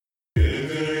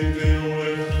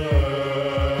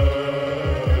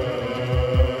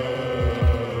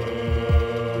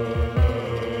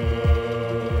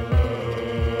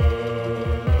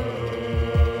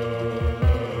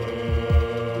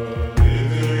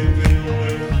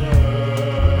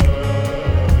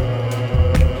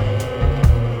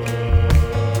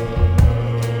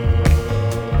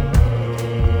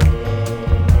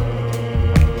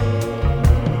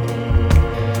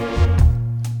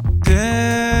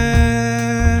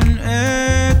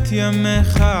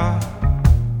למרחב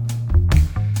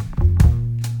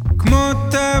כמו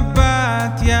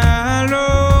טבעת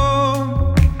יהלום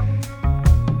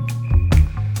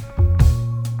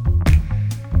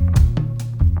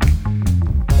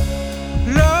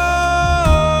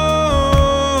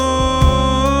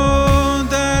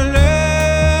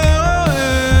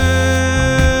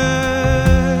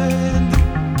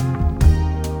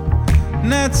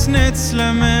נצנץ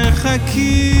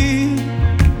למרחקים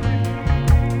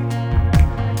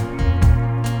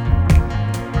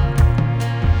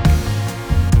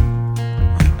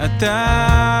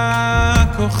אתה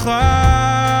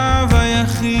כוכב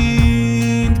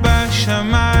היחיד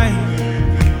בשמיים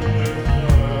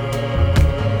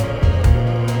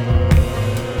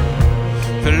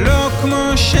ולא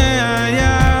כמו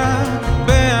שהיה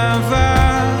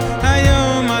בעבר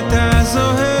היום אתה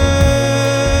זוהר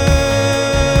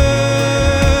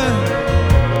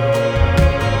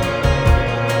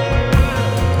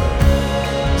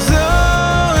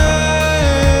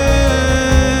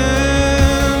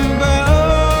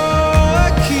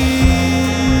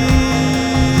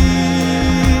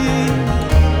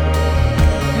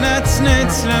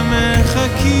נצנץ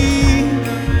למרחקים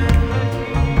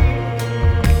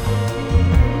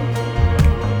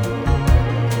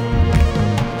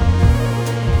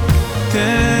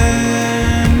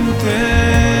תן,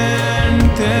 תן,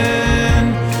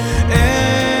 תן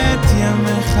את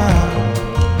ימך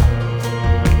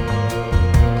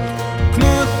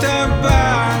כמו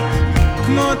טבעת,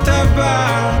 כמו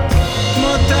טבעת,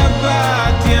 כמו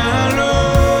טבעת יהלום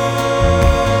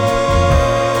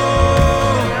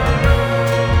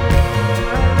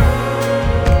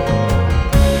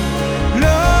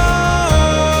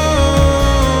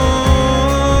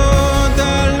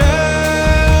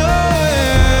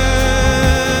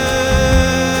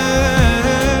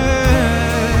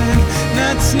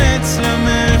נצנץ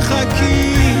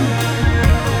למרחקים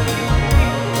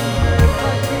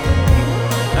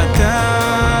אתה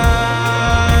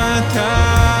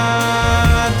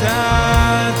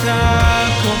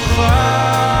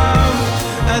כוכב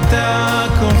אתה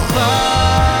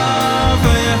כוכב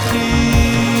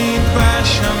היחיד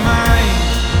בשמיים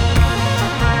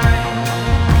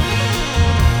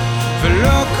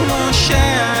ולא כמו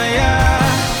שהיה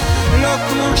לא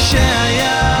כמו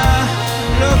שהיה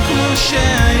לא כמו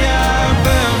שהיה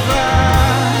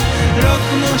בעבר לא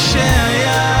כמו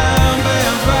שהיה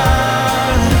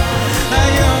בעבר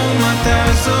היום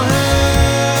אתה זוהר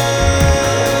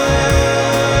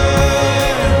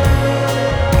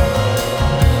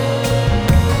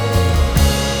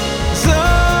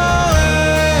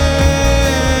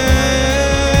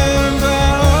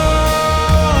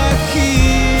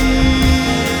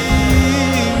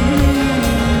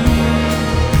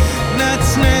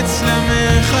נצנץ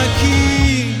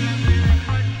למרחקים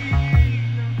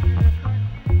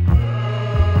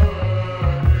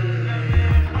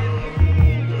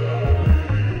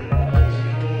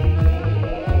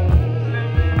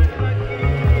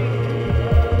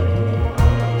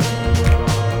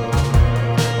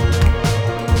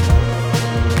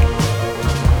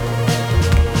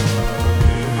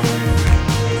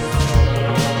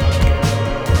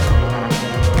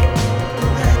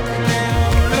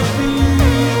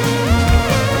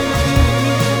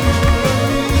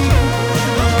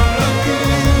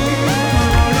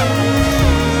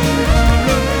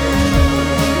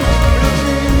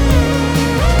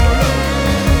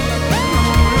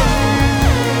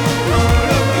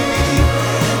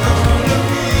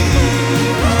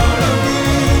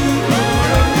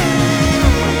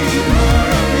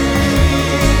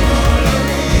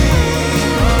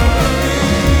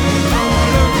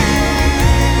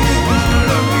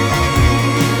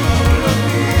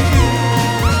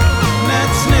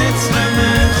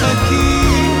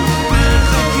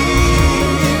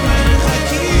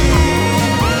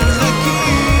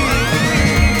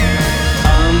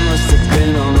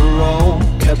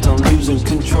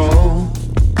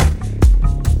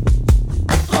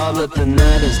but the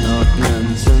night is not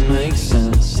meant to make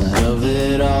sense out of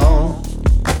it all.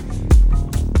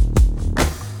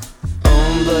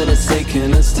 But it's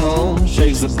taking its toll,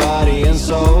 shakes the body and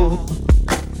soul.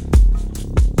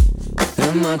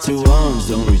 And my two arms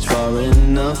don't reach far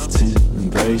enough to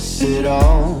embrace it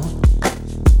all.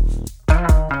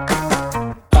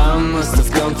 I must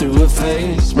have gone through a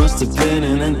phase, must have been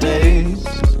in a daze.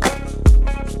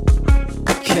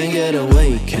 Can't get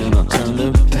away, cannot turn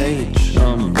the page,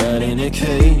 I'm right in a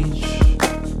cage.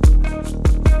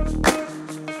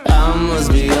 I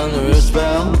must be under a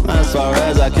spell, as far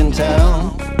as I can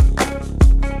tell.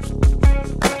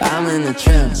 I'm in a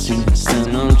trance, you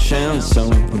stand no chance, so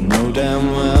I know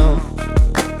damn well.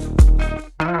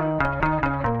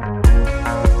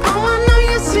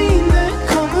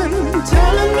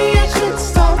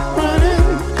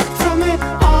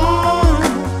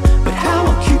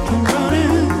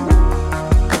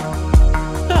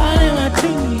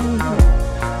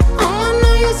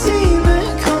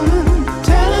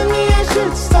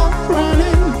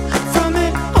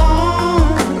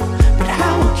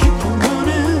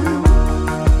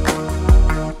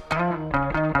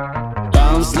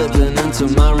 slipping into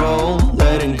my role,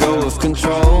 letting go of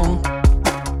control.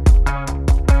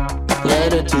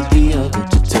 Let it to the other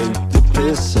to take the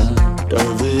piss out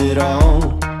of it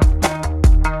all.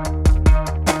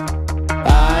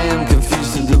 I am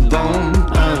confused to the bone,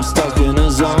 I am stuck in a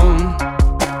zone.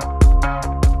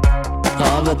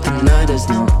 Oh, but the night is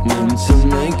not meant to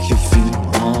make you feel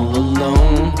all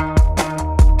alone.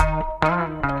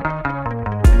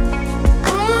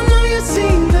 Oh, I know you've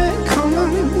seen that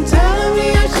coming, telling me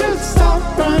I should stop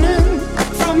running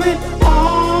from it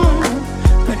all.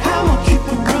 But how I'll keep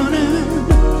it running,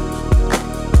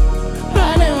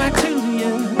 running right to the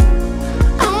end.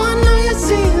 Oh, I know you've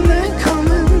seen that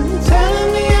coming, telling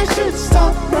me I should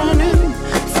stop running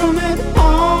from it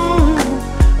all.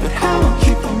 But how I'll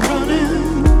keep it running.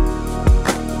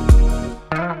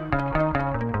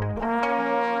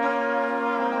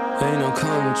 Ain't no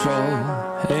control,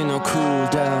 ain't no cool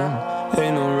down,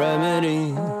 ain't no remedy,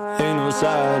 ain't no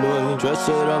sideway. Dress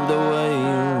it up the way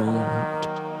you want.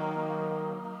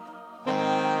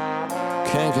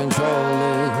 Can't control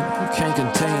it, can't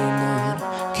contain it,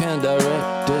 can't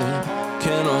direct it,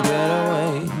 cannot get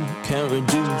away, can't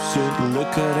reduce it,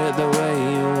 look at it the way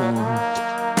you want.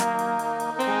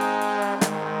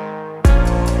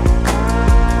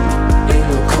 Ain't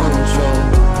no control,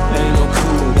 ain't no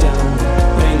cool down,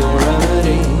 ain't no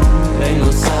remedy, ain't no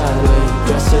sideway.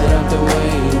 Dress it up the way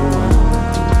you want.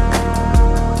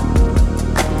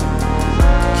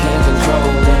 Can't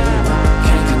control it,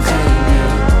 can't contain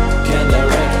it, can't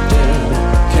direct it,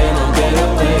 cannot get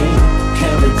away,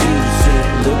 can't reduce it,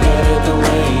 look at it the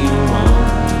way you want.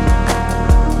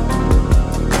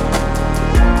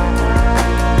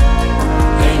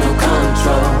 Ain't no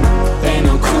control, ain't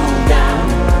no cool down,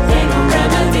 ain't no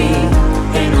remedy,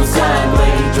 ain't no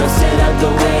sideway. Dress it up the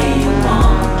way you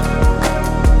want.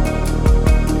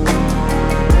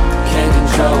 Can't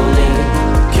control it,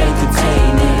 can't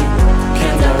contain it,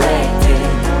 can't direct it,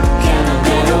 cannot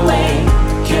get away,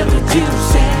 can't reduce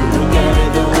it, look at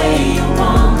it the way you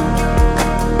want.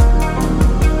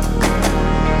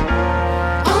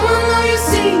 Oh, I know you've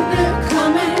seen it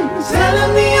coming,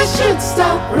 telling me I should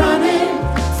stop running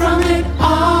from it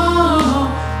all.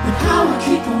 But how I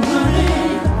keep on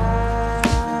running,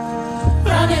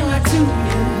 running right to you.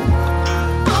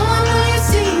 Oh, I know you've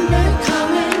seen it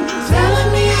coming, telling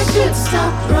me I should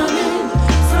stop running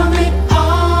from it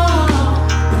all.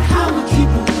 But how I keep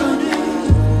on running.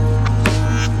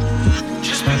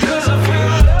 Just because I feel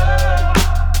love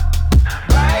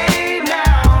right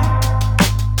now,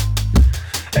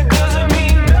 it doesn't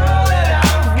mean all that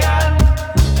I've got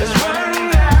is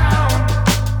running out.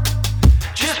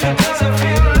 Just because I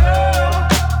feel love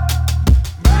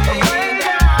right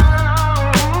now,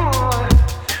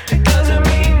 it doesn't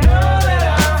mean all that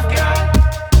I've got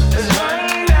is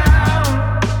running out.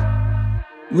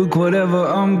 Look, whatever,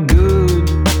 I'm good.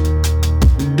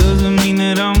 It doesn't mean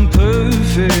that I'm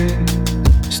perfect.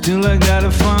 Still, I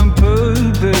gotta find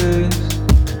purpose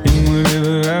in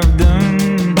whatever I've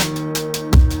done.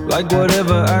 Like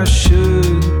whatever I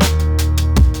should.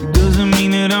 It doesn't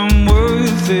mean that I'm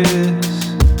worth it.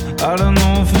 I don't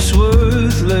know if it's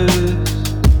worthless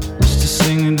just to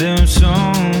sing a damn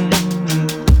song.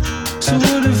 So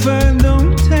what if I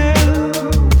don't tell?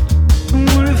 And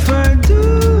what if I do?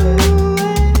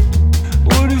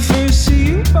 What if I see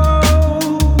you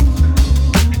all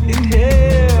in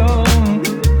hell?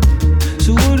 So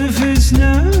what if it's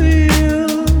not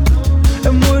real?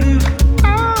 And what if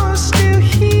I'm still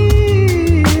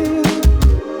here?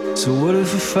 So what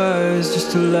if a fire is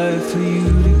just a light for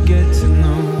you to get to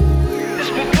know?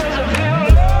 Just because I feel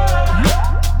love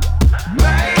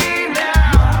right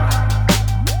now,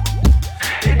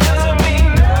 it doesn't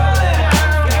mean all that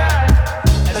I've got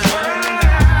is running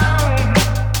out.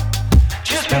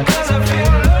 Just because I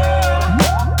feel love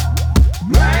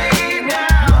right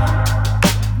now,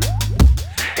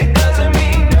 it doesn't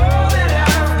mean all that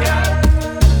I've got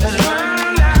is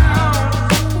running out.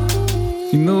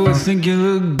 You know I think you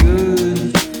look good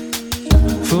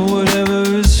for whatever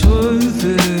it's worth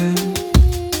it.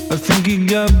 I think you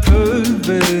got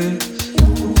purpose.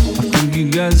 I think you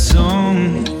got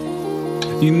song.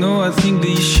 You know I think that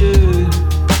you should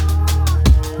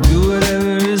do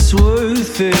whatever is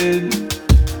worth it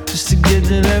just to get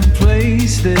to that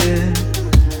place there.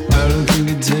 I don't think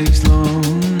it takes long.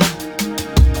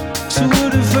 So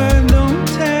what if I don't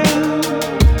tell?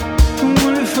 And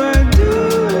what if I do?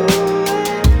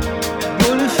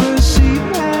 What if I see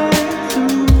right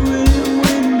through it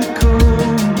when it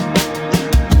comes?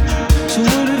 So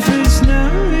what if it's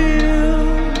not real?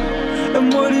 And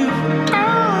what if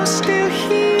I'm still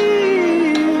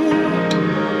here?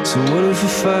 So what if a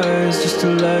fire is just a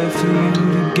light right for you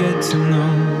to get to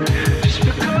know. Just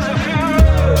because I feel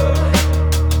love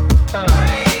right now,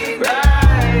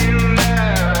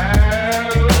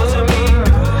 doesn't mean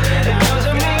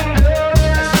that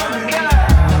I've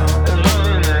got as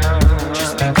long now.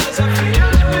 Just because I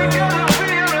feel love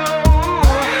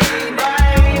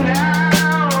right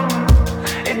now,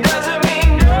 it doesn't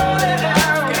mean that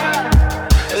I've got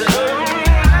as long right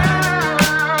now.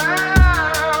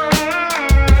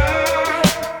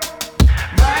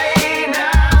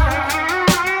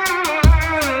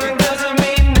 It doesn't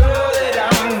mean that I've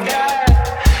got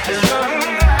as long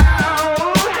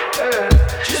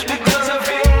just because I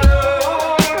feel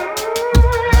love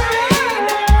right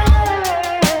now.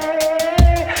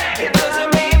 It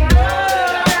doesn't mean that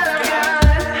I've got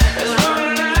as long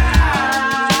right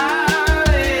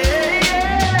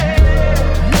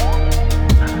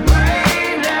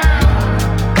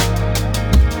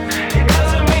now. It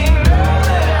doesn't mean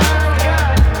that I've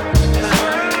got as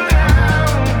long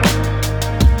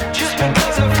just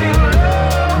because I feel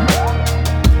love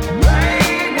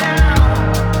right now.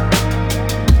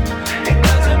 It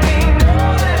doesn't mean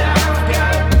that I've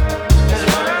got as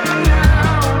long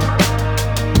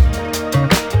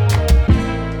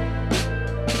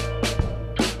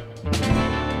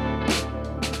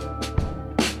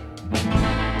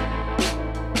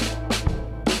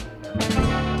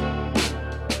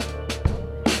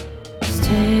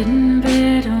Stayed in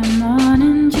bed all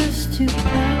morning just to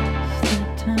pass the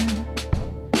time.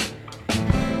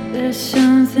 There's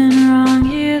something wrong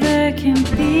here, there can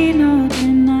be no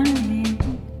denying.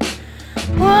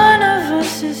 One of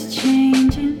us is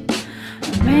changing,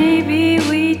 or maybe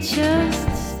we just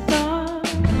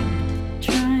stopped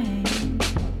trying.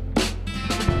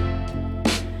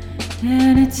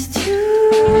 And it's too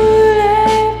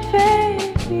late,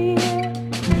 baby,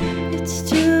 it's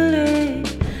too late.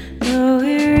 Though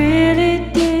we really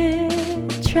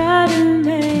did try to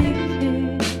make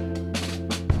it,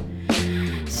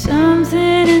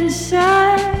 something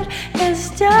inside has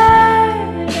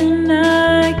died, and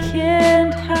I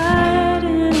can't hide,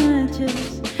 and I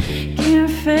just can't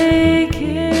fake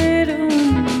it.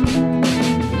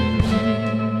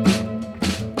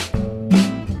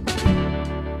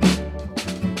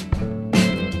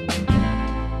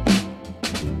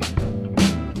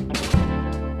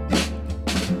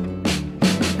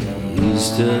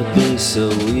 Used to be so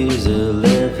easy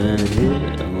living here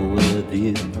with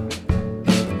you.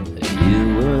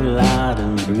 You were light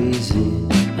and breezy,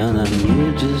 and I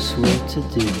knew just what to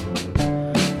do.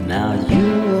 Now you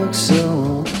look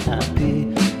so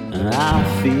happy, and I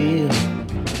feel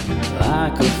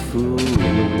like a fool.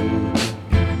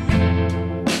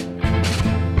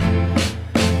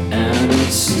 And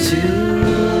it's too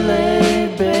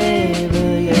late,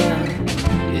 baby,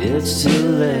 yeah, it's too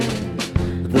late.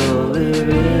 Though we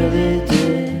really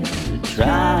did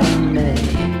try and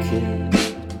make it,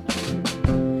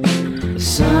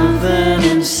 something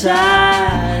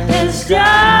inside has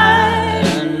died,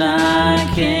 and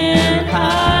I can't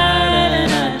hide it,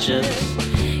 and I just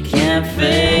can't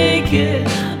fake it.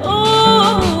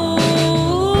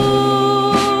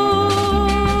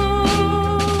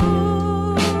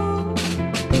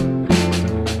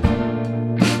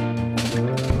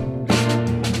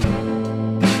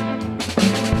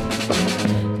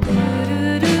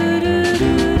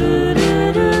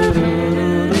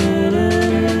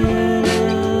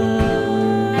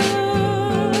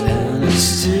 And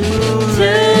it's too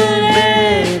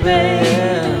late,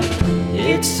 baby,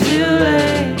 it's too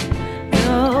late.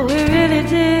 Though we really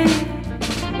did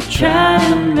try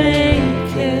to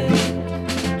make it,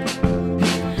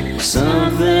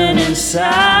 Something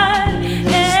inside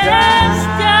has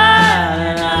died,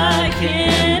 and I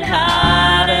can't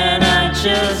hide, and I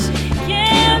just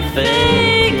can't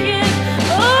fake it.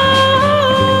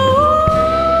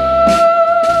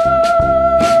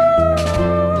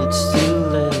 It's too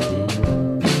late,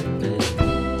 baby.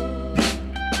 It's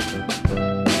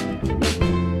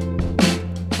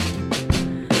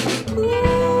too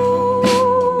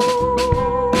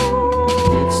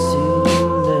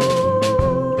late. It's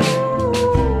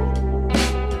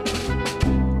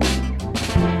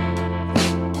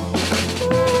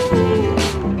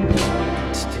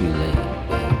too late, baby.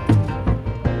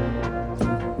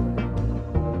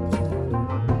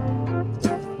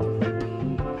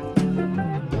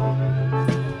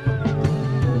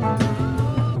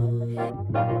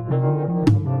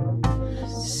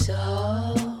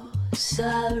 so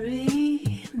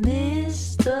sorry,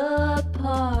 missed the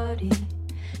party.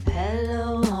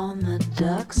 Hello on the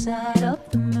dark side of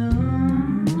the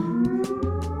moon.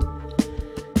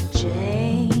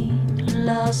 Jane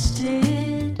lost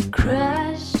it,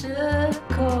 crashed her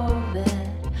car.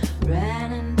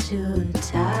 to the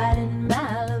tide in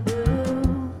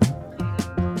Malibu.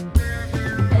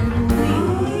 And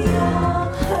we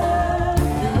all heard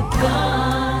the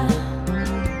gun,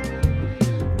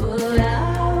 but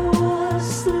I was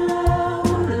slow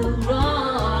to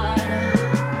run.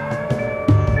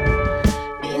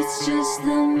 It's just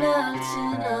the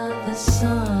melting of the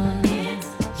sun. It's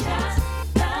just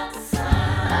the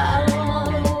sun. I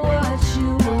wanna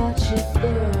watch it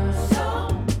burn. So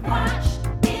watch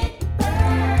it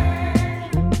burn.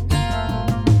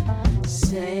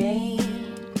 Saint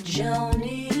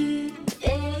Joni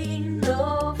ain't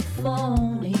no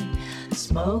phony,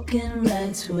 smoking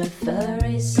reds where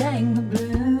Furry sang the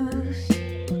blues.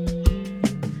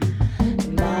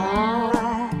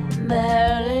 My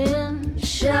Marilyn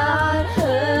shot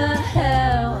her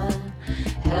heroin.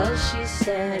 Hell, she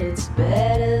said it's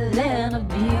better than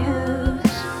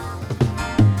abuse.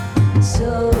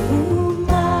 So who am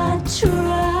I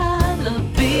trying to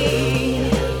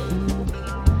be?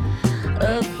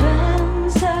 A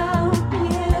Benz out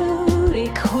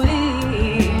beauty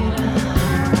queen.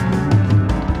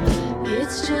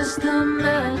 It's just the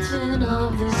melting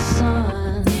of the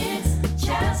sun. It's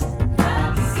just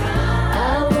the sun.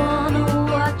 I wanna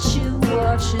watch it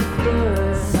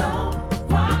burn. So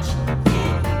watch it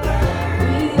burn.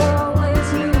 We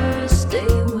always knew this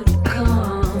day would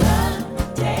come.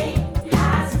 The day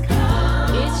has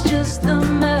come. It's just the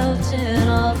melting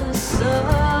of the sun.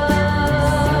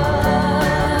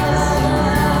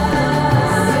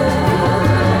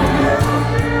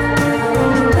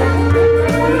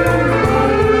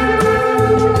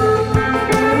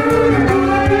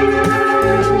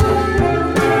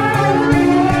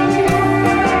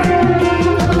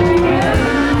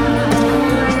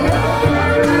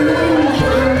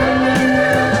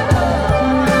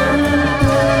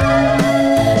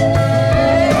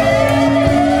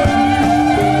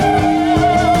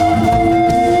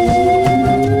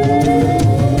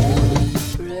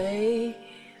 Brave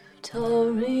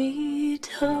Tori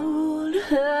told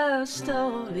her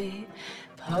story.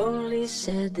 Police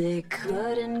said they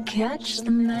couldn't catch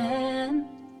the man.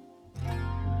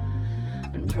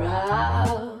 And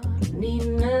proud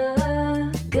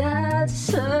Nina got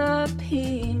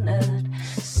subpoenaed,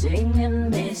 singing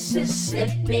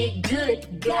Mississippi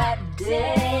good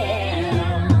goddamn.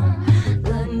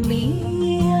 But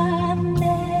me, I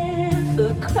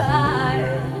never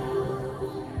cried.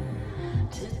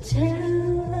 To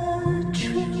tell the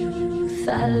truth,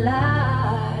 I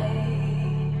lied.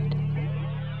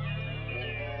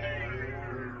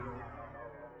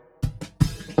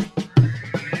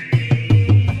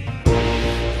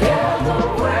 Girl, the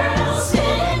world's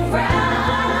spinning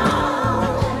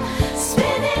round,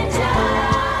 spinning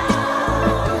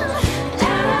down,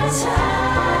 and our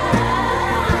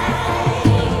time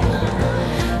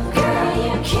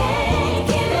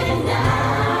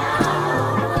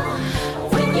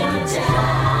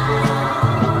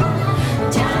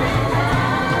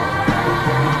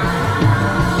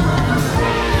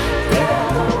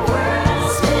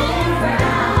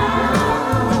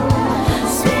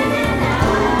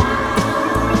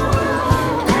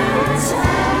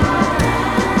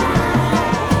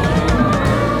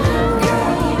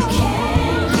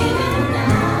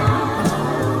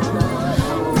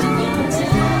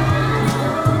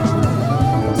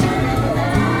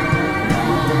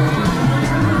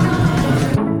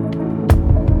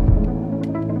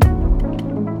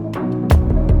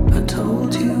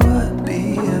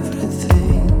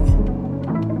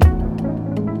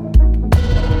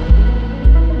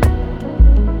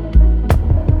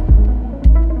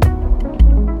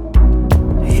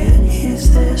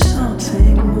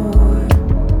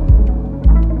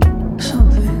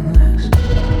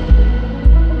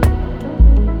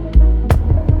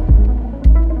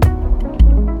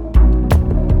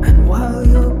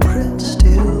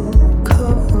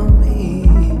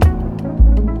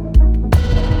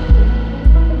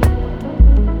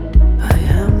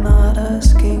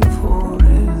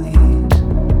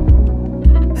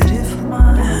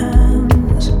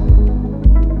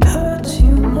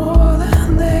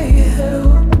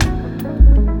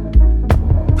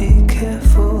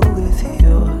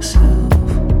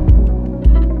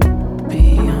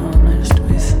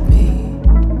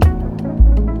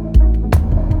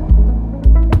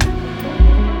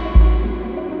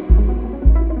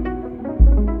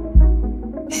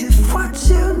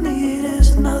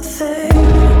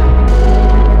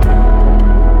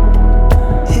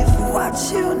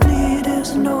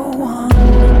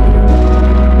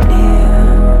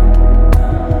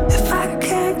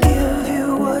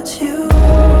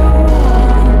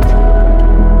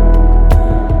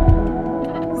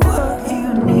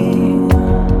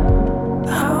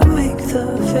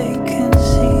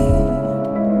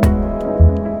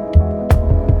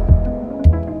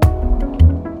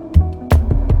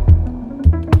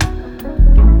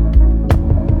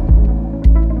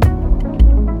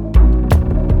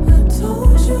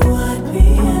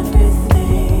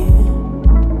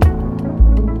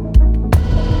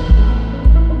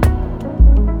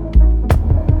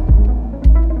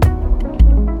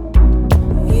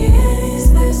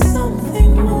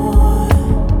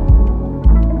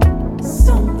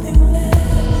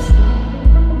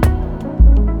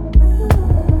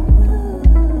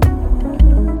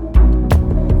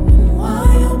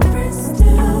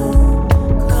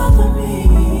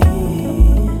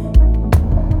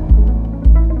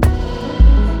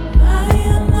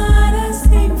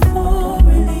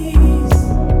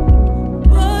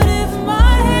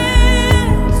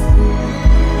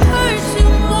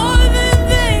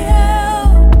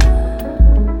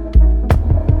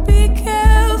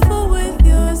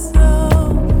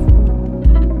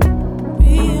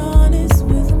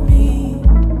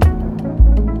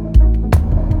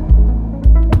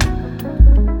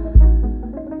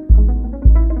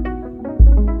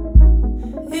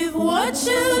what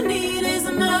you need is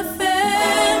nothing,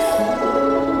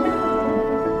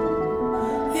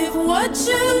 if what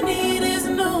you need is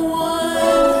no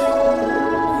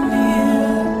one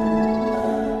near,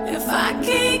 if I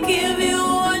can't give you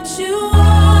what you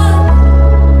want,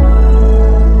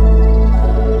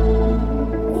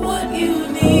 what you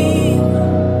need,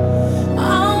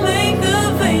 I'll make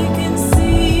the vacancy.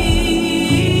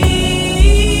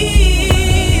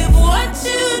 If what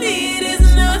you need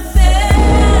is nothing,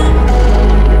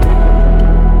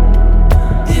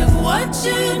 if what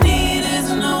you need is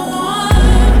no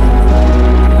one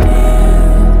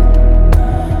near,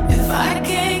 if I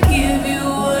can't give you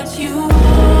what you want,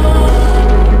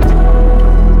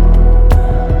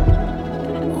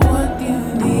 what you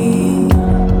need,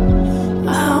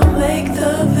 I'll make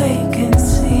the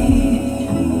vacancy.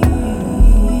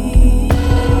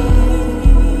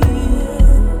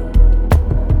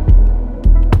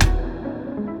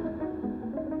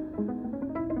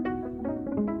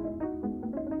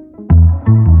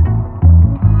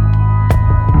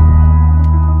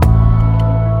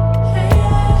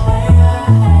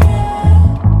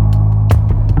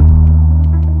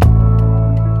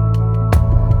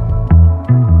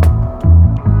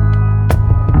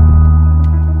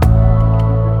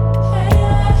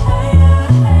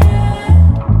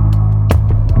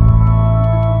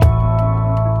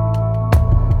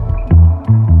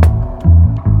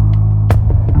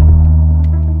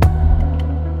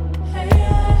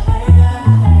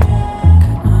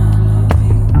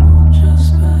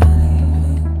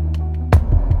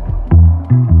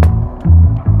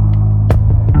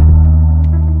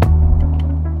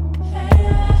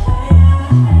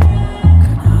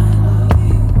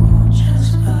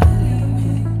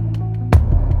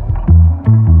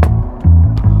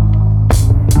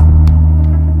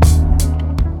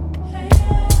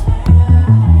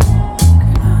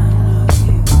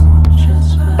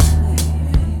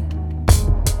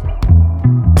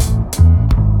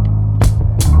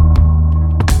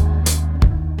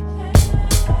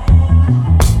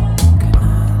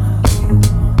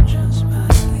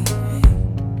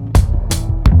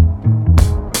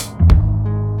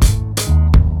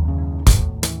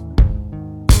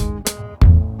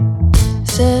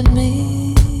 Send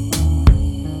me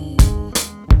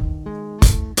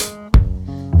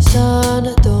sun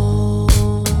at dawn,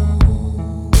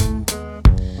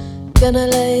 gonna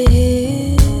lay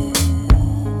here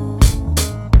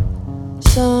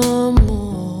some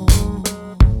more.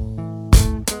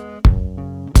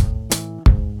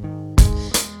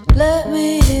 Let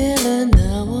me heal and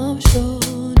now I'm sure,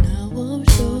 now I'm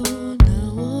sure,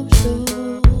 now I'm sure.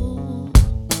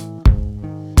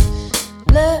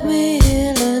 Let me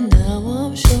heal and now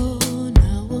I'm sure,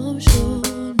 now I'm sure,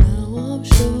 now I'm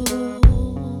sure.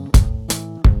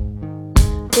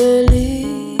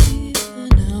 Believe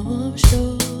and now I'm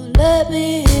sure. Let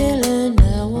me heal and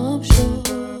now I'm sure,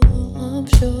 I'm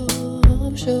sure,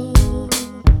 I'm sure.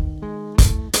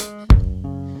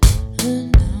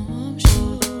 And now I'm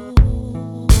sure.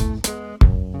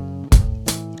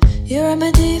 Your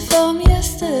remedy from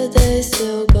yesterday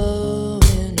still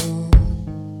going on.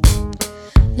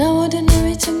 Now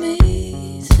ordinary to me,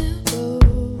 still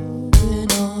going on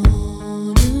and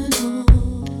on and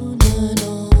on and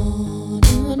on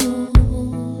and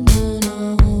on and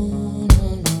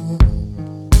on.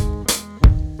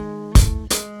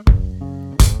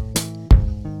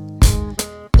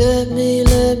 Let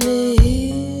me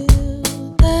heal,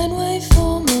 then wait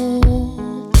for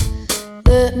more.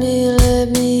 Let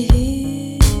me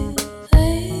heal,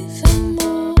 wait for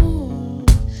more.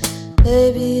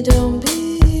 Baby, don't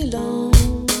be long.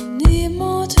 Need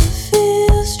more to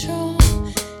feel strong.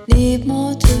 Need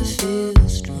more to feel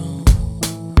strong.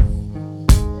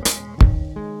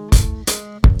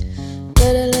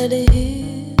 Better let it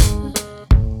heal.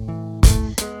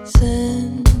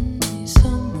 Send me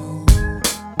some more.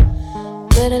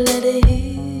 Better let it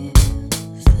heal.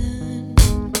 Send me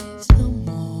some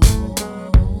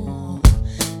more.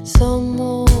 Some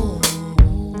more.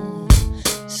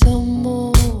 Some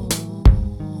more.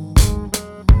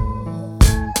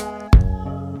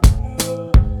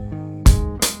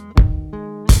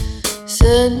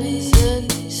 Send me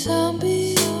some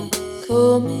beat,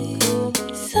 call me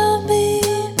some beat,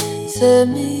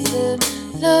 send me,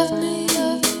 love me.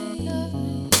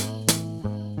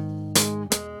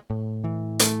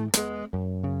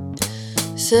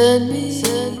 Send me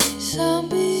some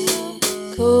beat,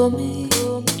 call me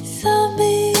some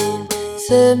beat,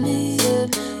 send me,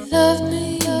 love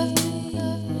me.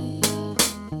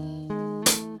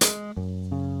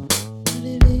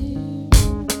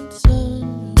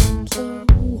 Sun so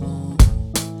warm,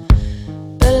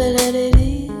 better let it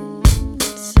in.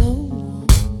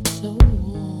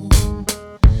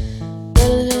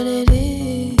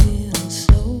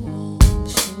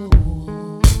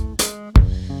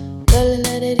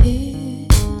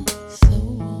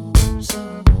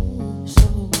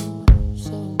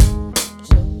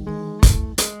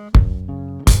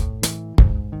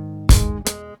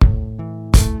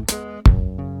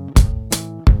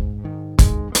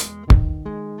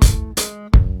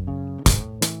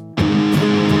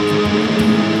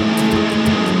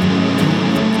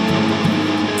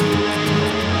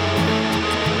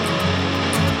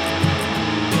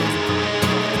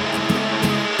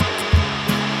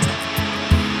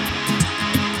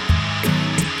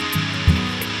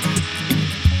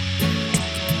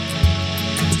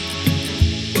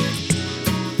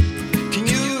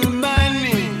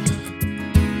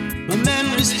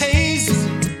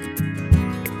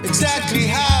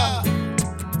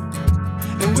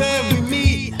 where we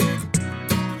meet,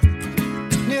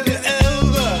 near the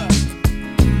Elba,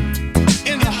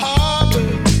 in the harbor.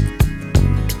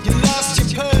 You lost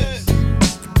your purse,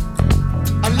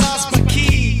 I lost my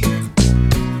key.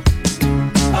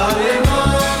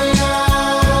 Alemania,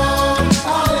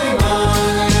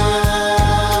 Alemania,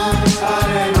 Alemania,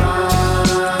 Alemania,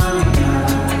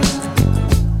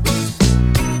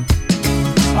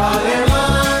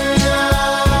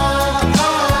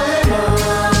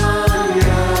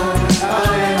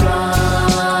 Alemania,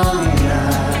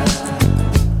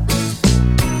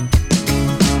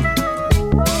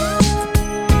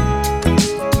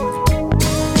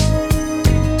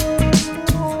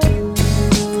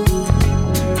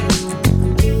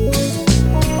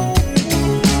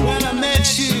 when I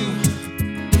met you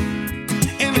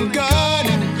in the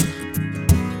garden,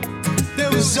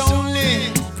 there was only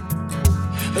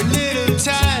a little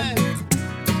time,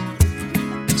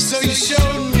 so you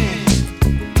showed me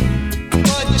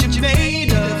what you're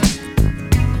made of.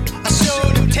 I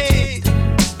showed a taste of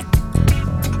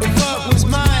what was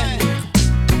mine.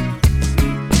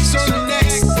 So the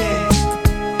next day,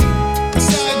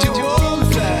 inside your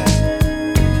old flat,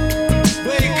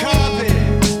 where your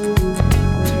carpet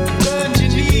burned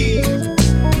your knees,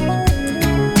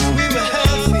 we were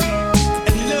healthy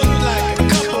and looked like a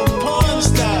couple porn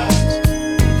stars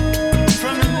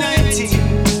from the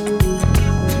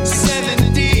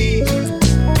 1970s.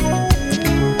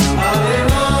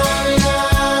 Alemania,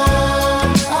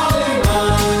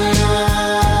 Alemania,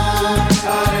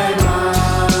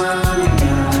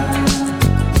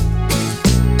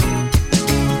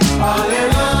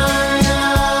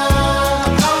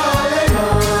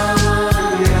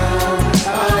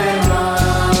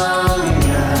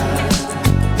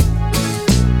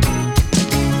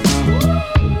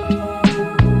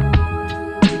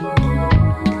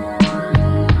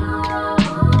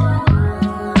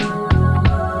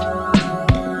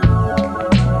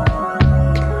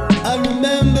 I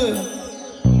remember,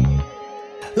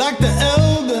 like the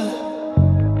Elba,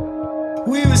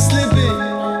 we were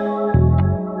slipping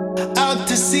out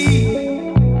to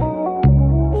sea.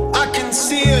 I can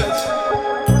see us,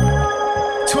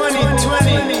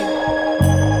 2020,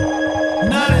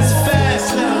 not as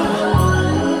fast now,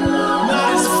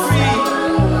 not as free.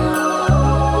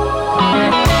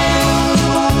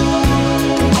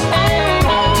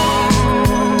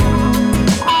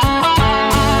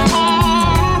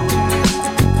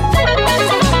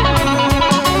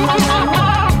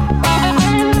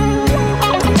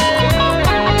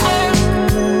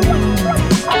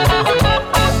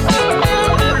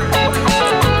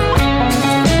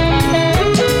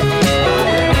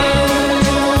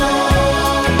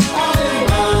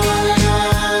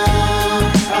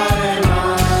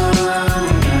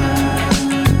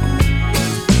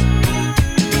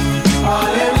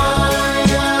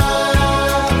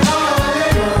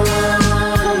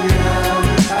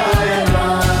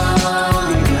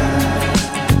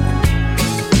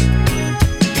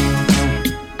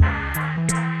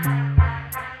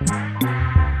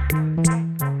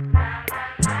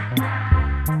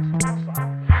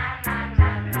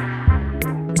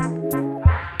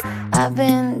 I've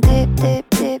been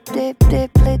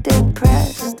deeply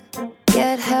depressed.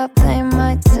 Get help, they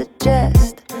might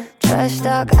suggest. Trash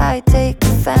talk, I take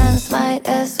offense. Might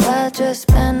as well just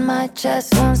spend my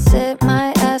chest. Won't sit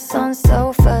my ass on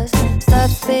sofas. Stop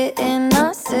spitting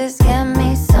nonsense. Get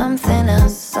me something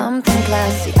else, something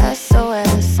classy.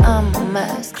 SOS, I'm a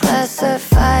mess.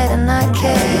 Classified and I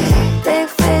care. Big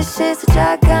fish is a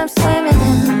jug I'm swimming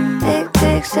in. Big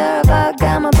picture about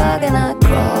gamma bug and I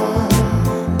crawl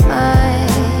my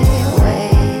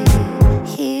way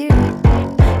here.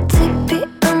 Tippy,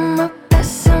 I'm a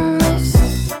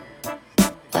pessimist.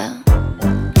 Well,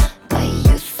 but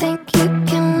you think you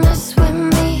can mess with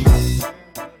me?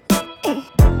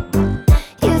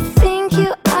 You think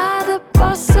you are the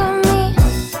boss of me,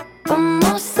 but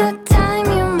most of the time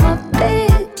you're my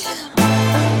bitch.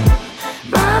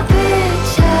 My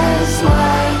bitch has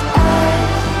white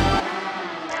eyes.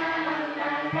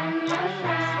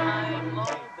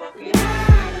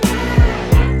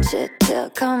 Shit till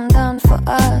come down for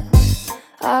us.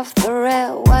 Off the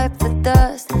rail, wipe the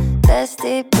dust.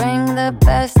 Bestie, bring the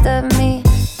best of me.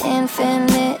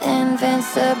 Infinite,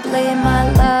 invincibly.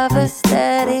 My love is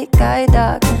steady guide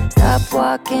dog. Stop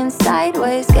walking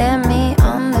sideways, get me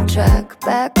on the track.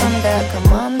 Back on deck,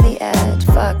 I'm on the edge.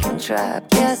 Fucking trap,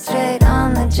 yeah, straight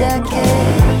on the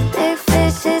jacket. Big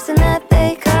fish isn't that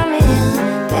they coming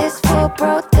in. Peaceful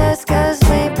protest, cause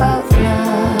we both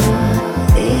know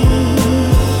the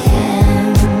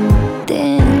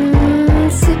ending.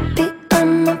 Sippy,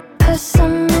 I'm a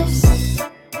pessimist.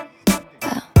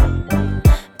 Well,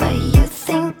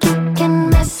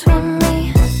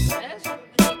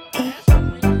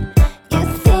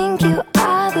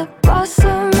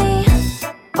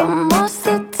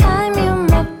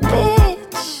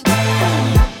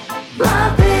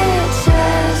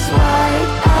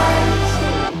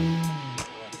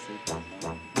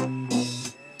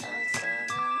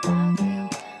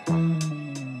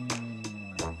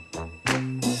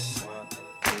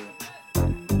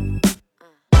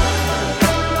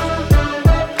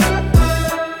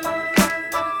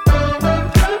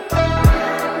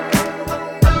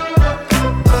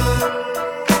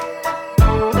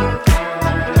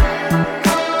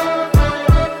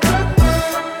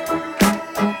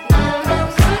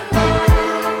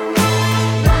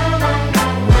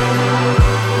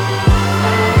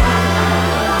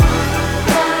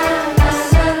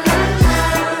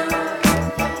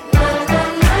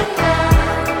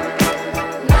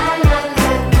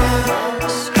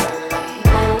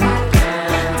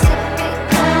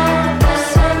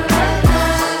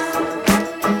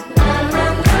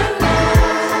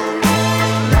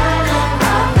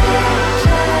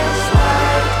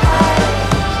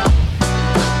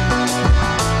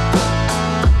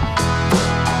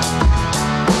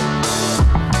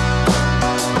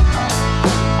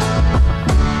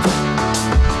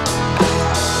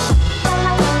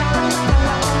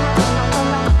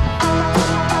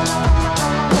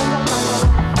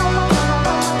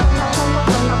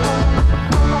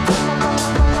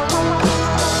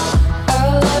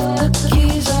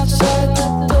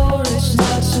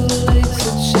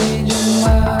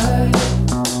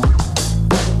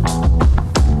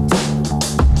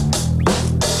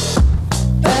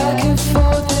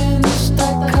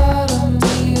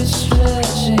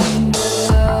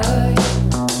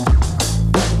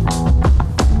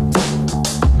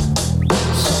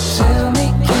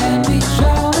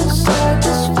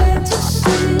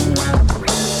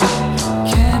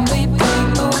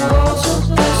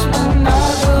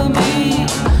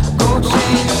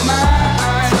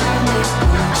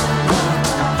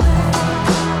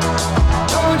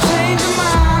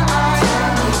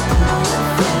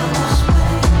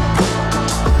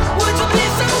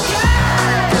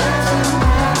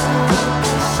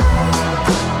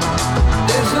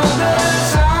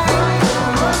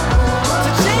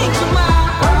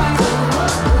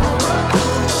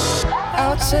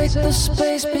 take the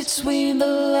space between the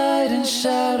light and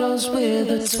shadows with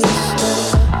a twist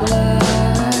of light.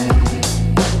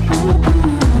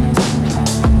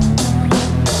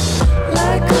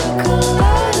 Like a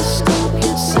kaleidoscope,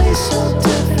 you'd say so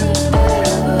different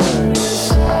every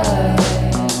side.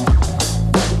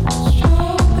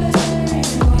 Strawberry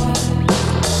wine,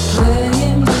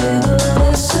 playing with a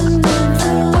listening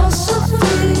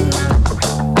philosophy.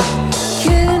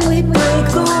 Can we break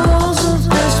the walls of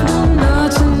this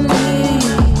monotony?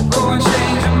 Go and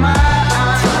change your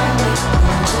mind.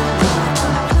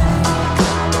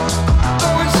 Go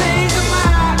and change your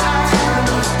mind.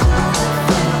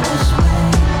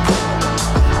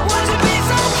 Would you be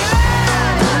so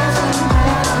kind?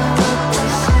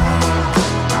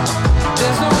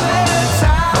 There's no better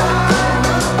time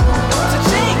to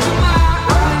change your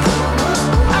mind.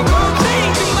 I'm gonna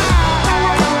change your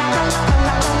mind.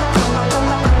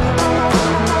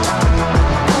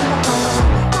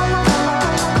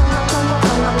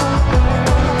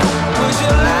 Would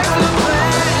you like to play?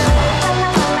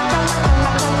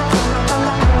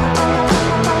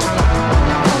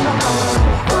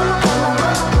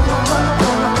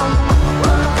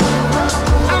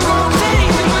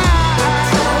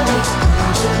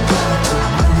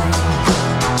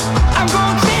 I'm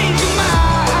gonna change your mind.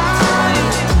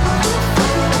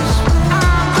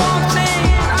 I'm gonna change your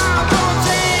mind. I'm gonna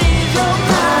change your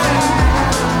mind.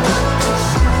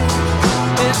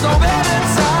 There's no better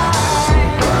time.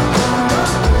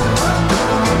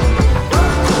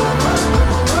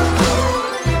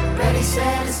 Ready,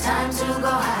 said, it's time to go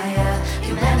higher.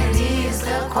 Humanity is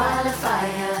the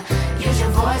qualifier. Use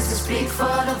your voice to speak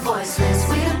for the voiceless.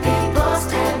 We the people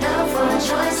stand up for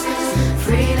choices.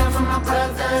 Freedom from our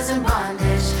brothers in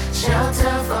bondage.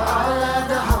 Shelter for all of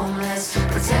the homeless.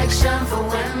 Protection for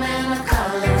women of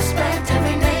color. Respect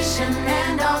every nation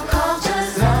and all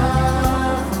cultures.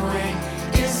 Love way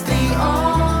is the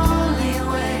only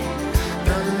way.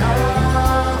 The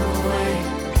love way.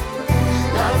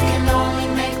 Love can only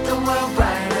make the world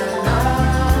brighter.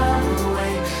 Love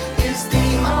way is the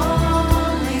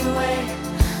only way.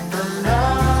 The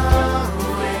love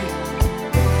way.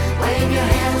 Wave your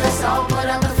hands, let's all put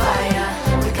up the fire.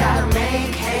 We gotta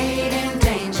make hate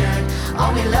endangered.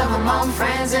 Only love among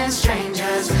friends and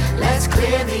strangers. Let's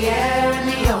clear the air and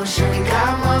the ocean. We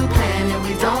got one planet,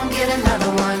 we don't get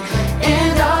another one.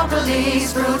 End all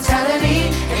police brutality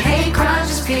and hate crimes,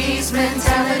 just peace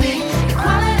mentality.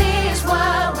 Equality is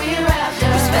what we're after.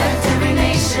 Respect every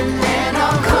nation and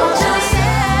all cultures.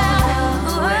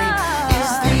 Love way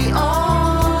is the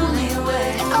only way.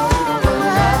 The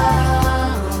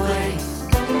love way.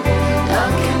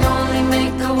 Love can only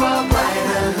make the world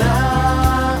brighter.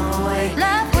 Love way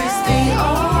is the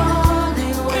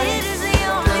only way.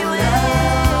 The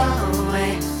love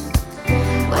way.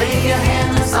 Wave your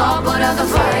hands, let's all put out the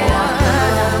fire.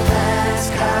 Love has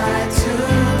got to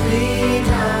be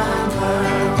number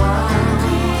one.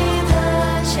 Be the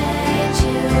change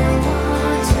you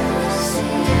want to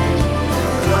see.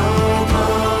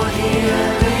 Global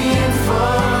healing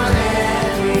for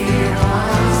everyone.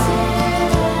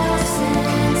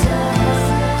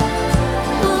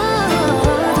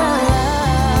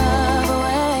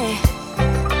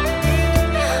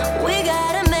 We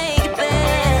gotta make it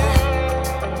better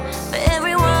for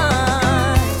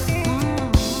everyone.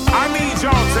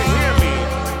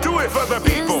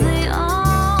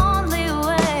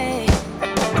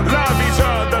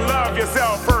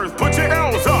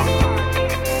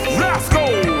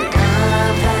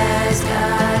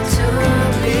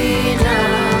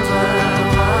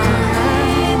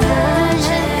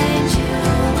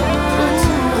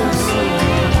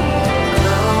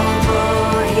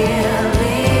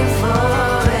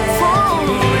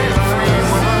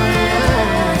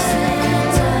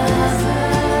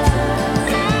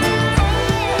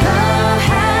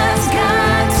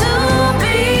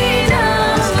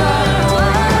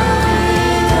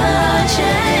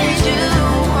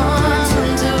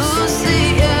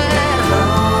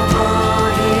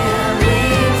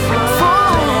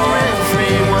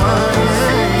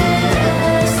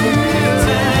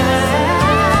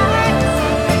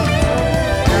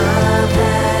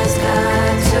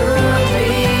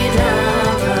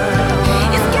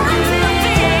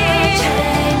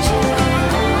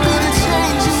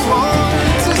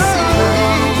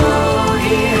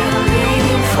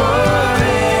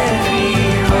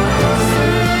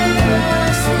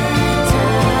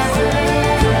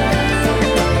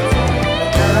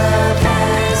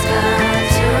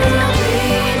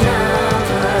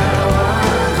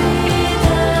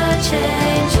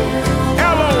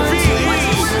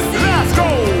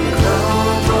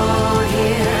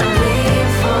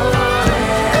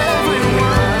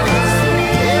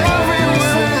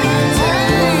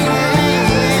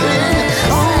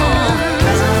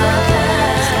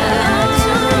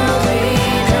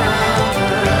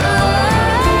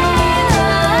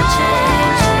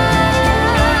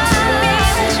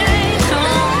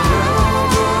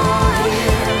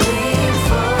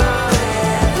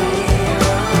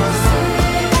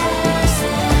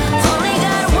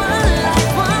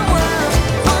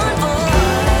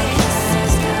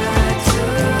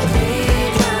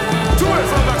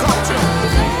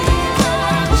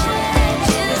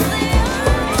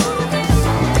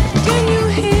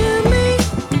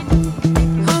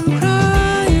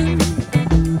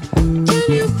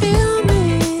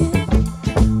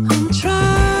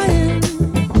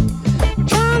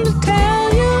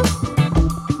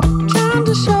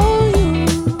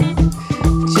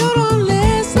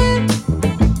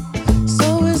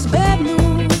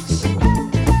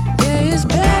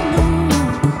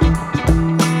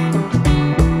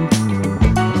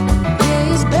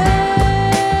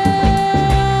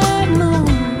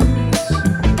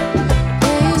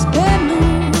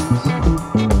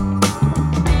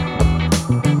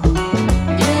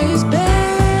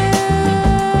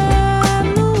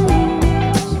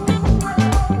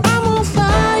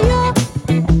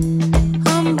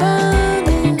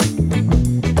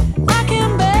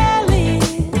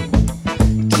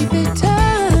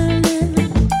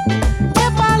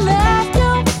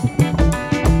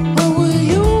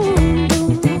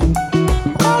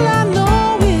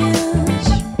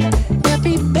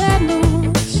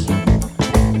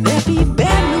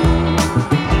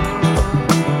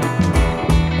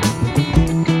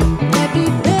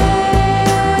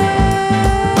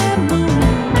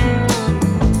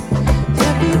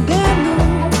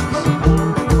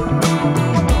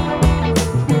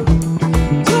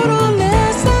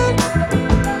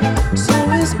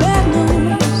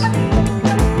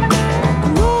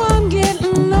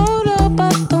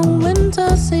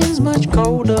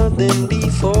 than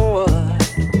before.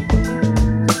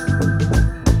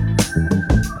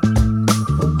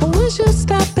 I wish you'd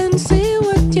stop and see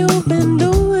what you've been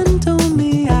doing to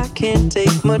me. I can't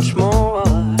take much more.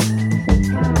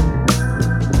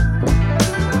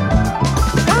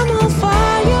 I'm on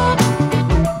fire,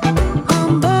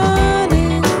 I'm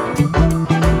burning.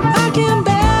 I can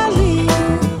barely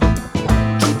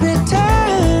keep it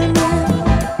turning.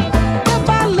 If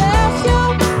I left you,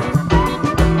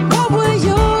 what would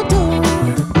you do?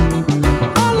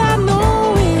 All I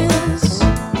know is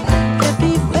there'd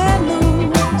be bad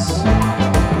news.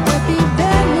 There'd be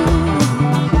bad news.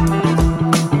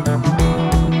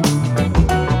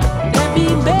 There'd be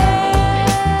bad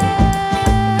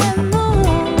news.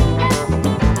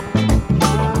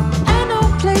 Ain't no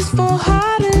place for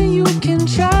hiding. You can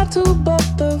try to, but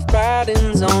the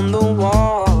writing's on the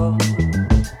wall.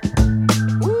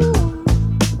 Ooh.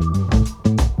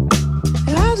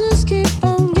 I just keep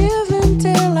on giving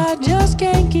till I just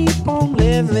can't keep on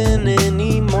living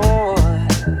anymore.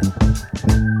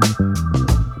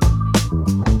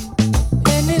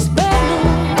 And it's bad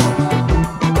news.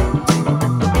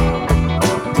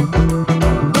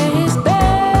 It's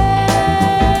bad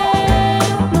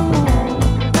news.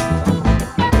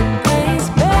 It's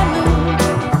bad news.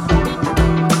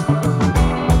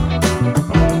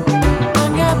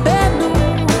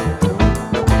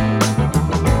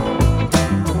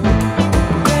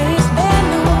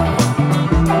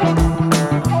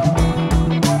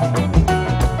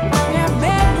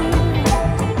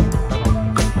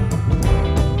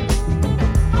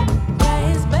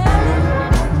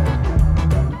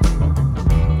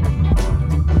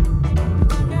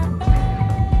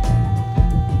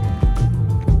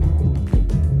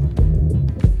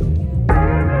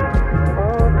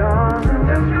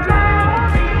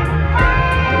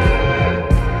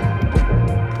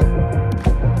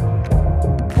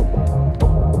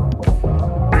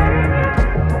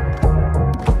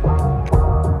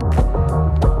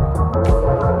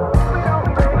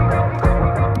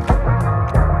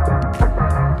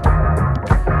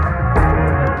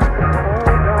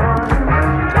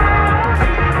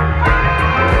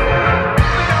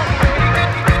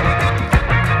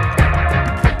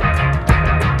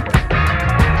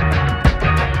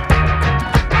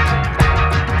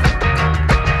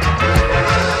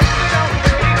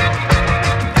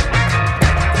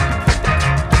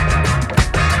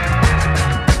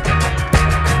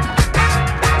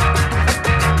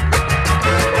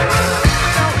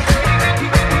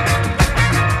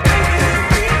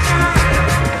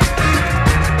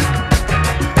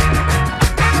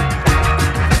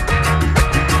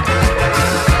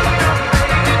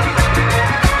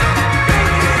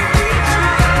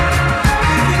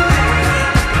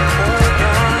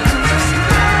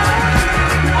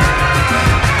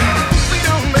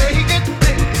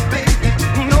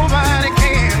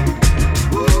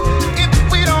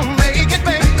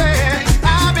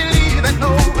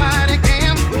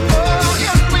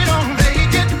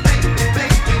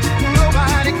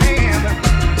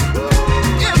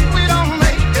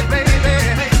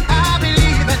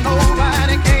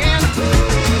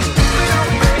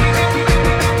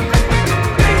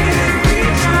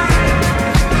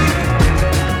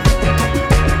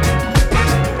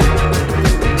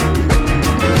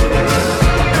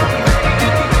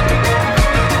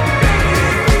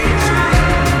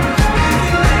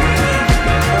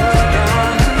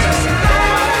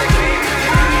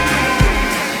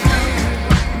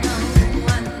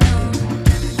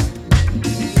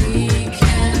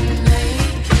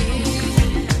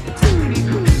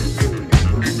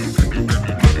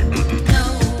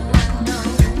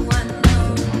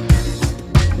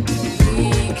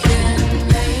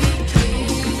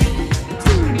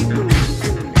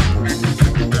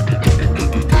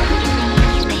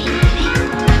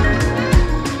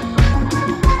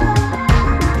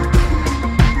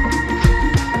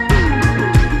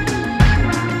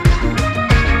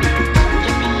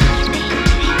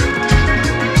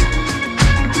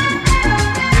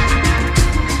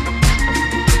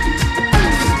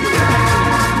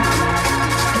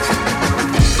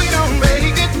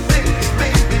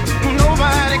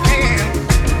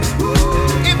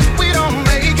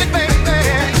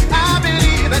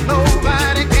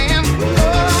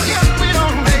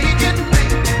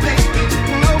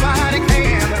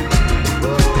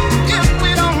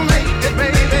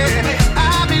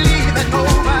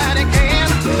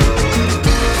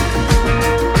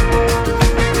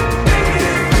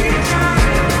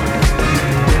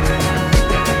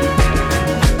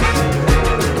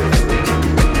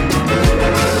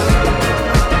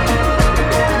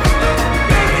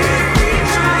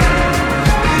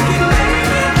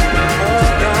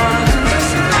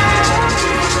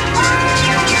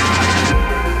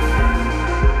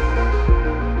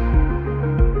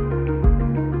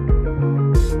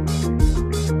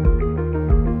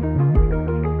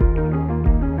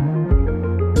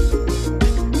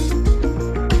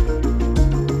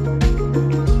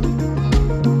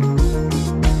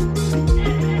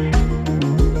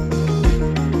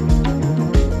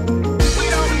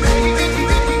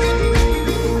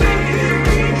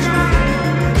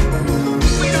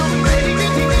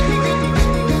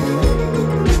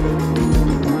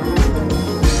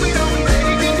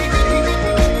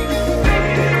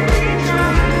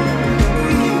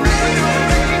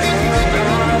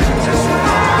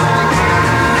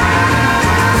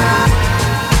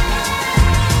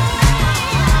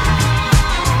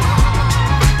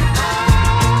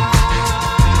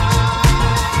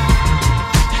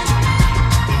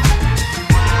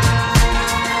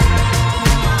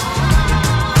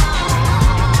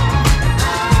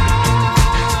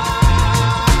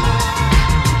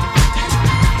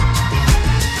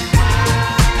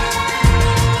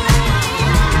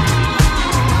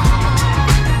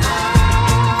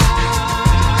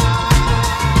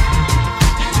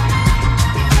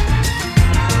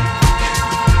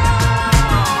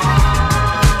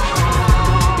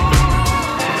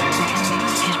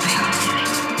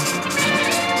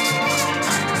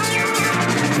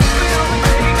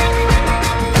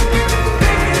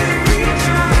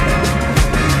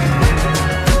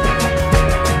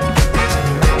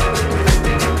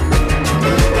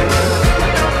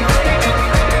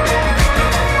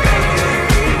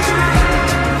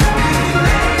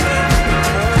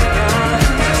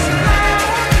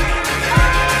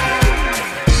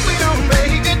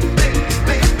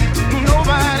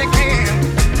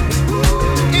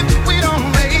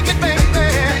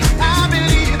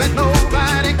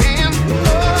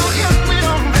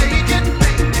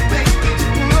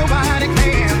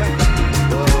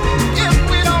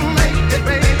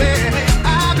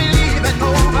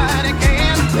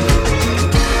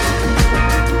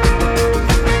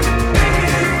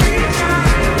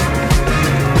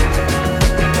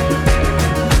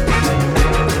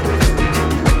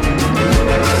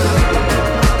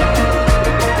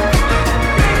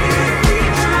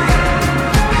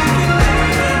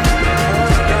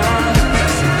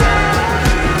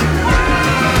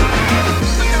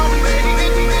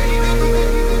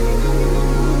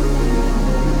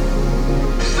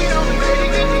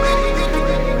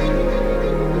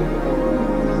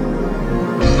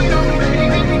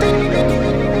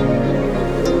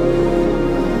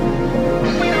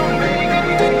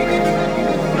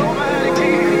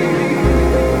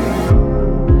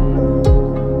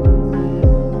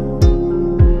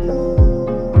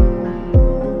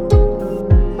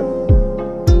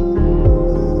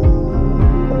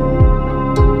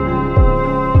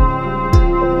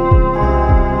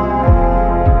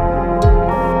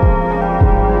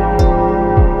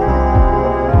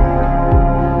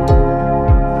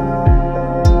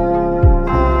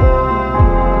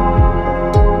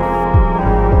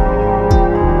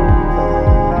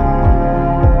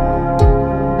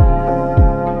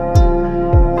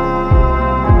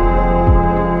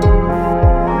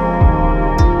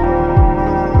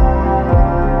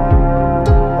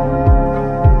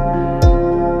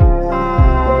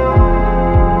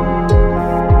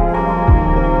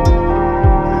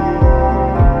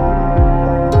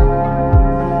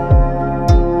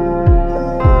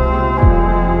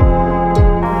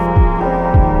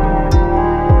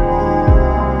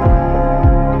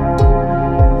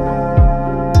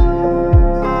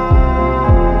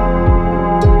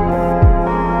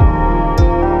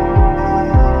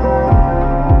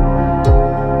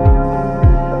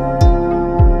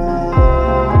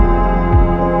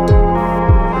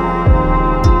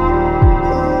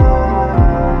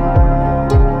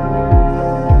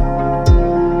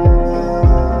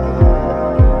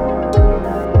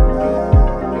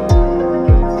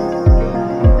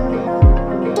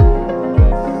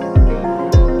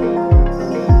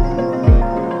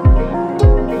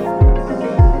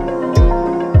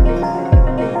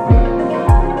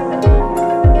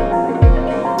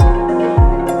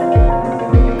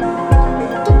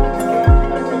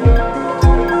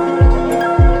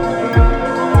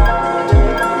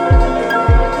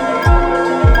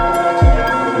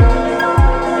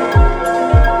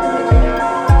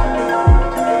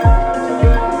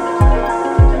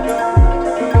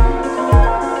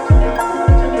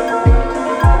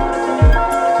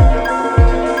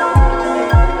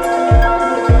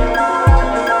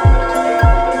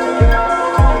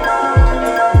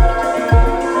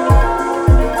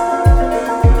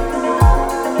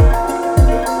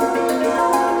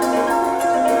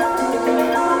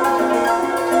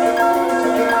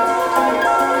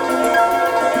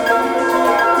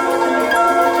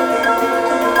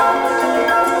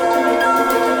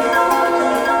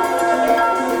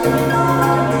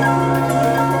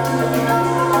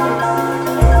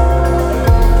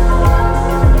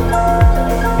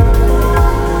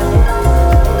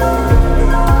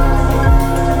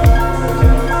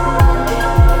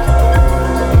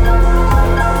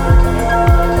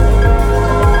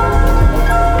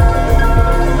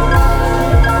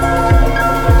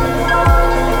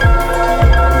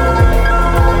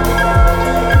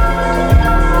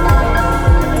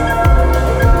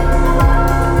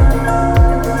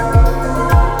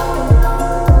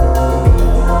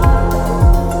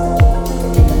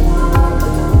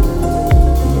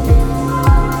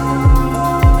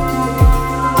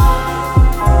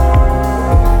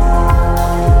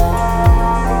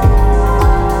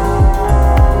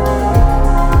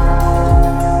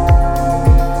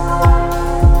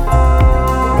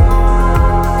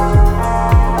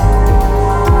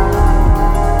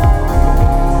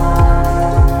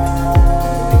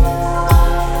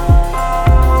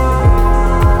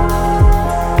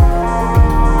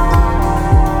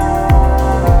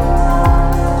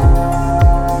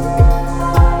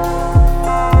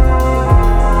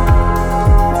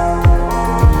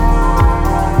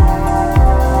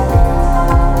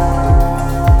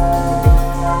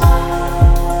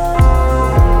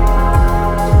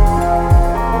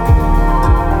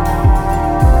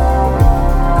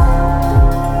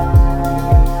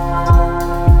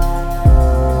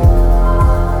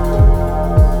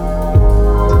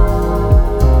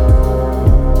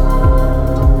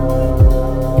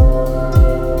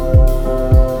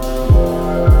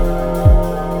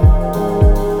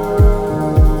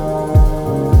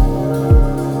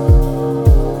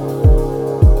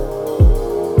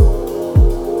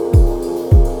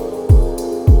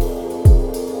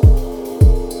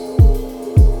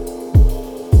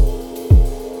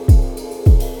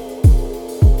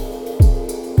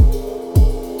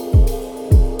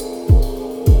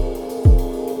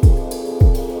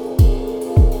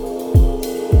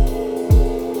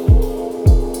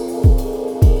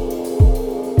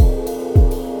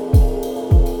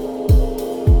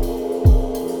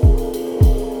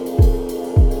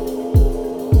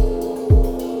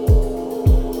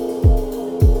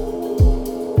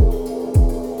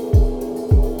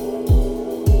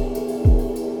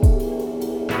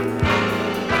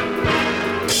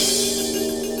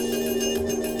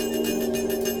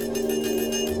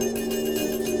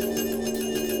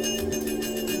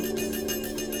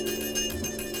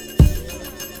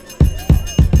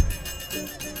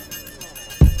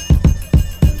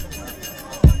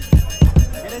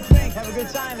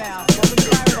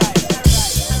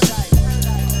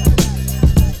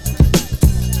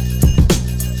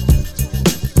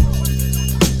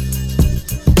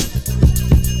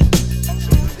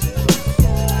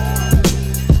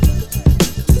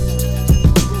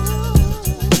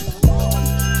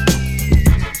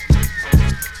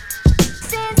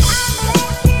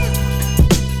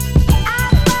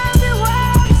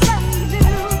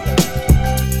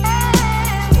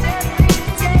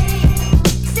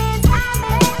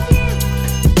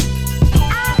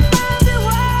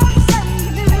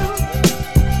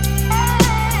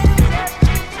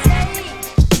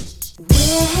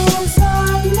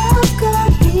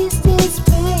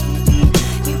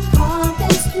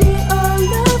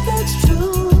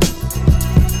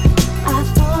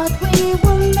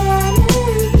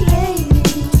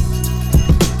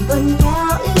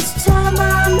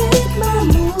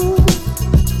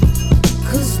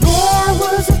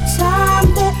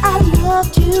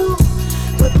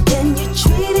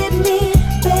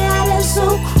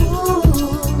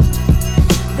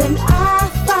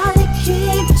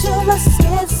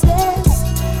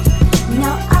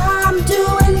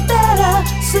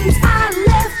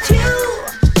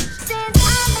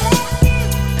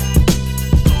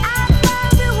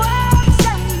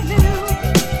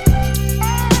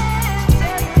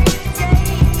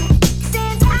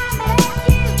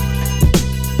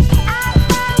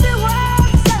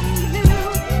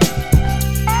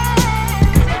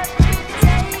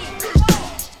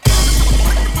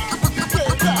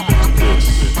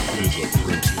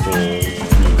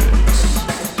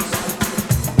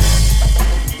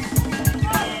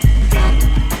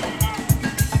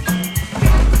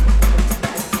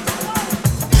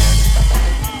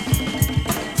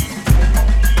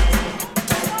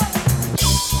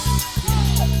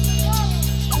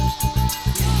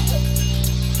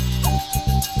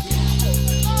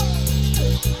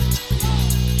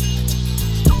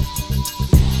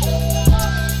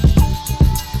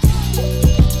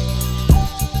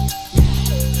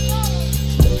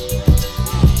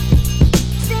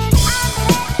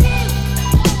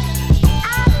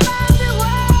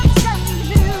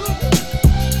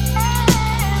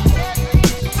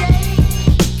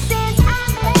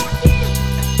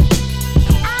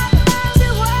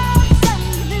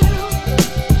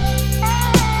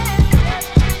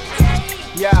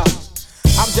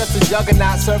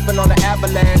 Juggernaut surfing on the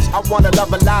avalanche. I wanna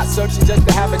love a lot, searching just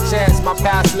to have a chance. My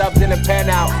past love didn't pan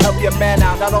out. Help your man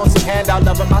out, not on some handout.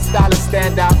 Loving my style is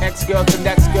stand out. Ex-girl to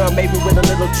next girl, maybe with a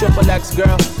little triple X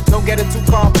girl. Don't get it too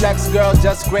complex, girl.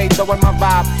 Just great, throwing my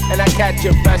vibe, and I catch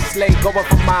your fresh slate going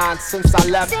for mine since I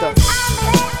left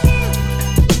her.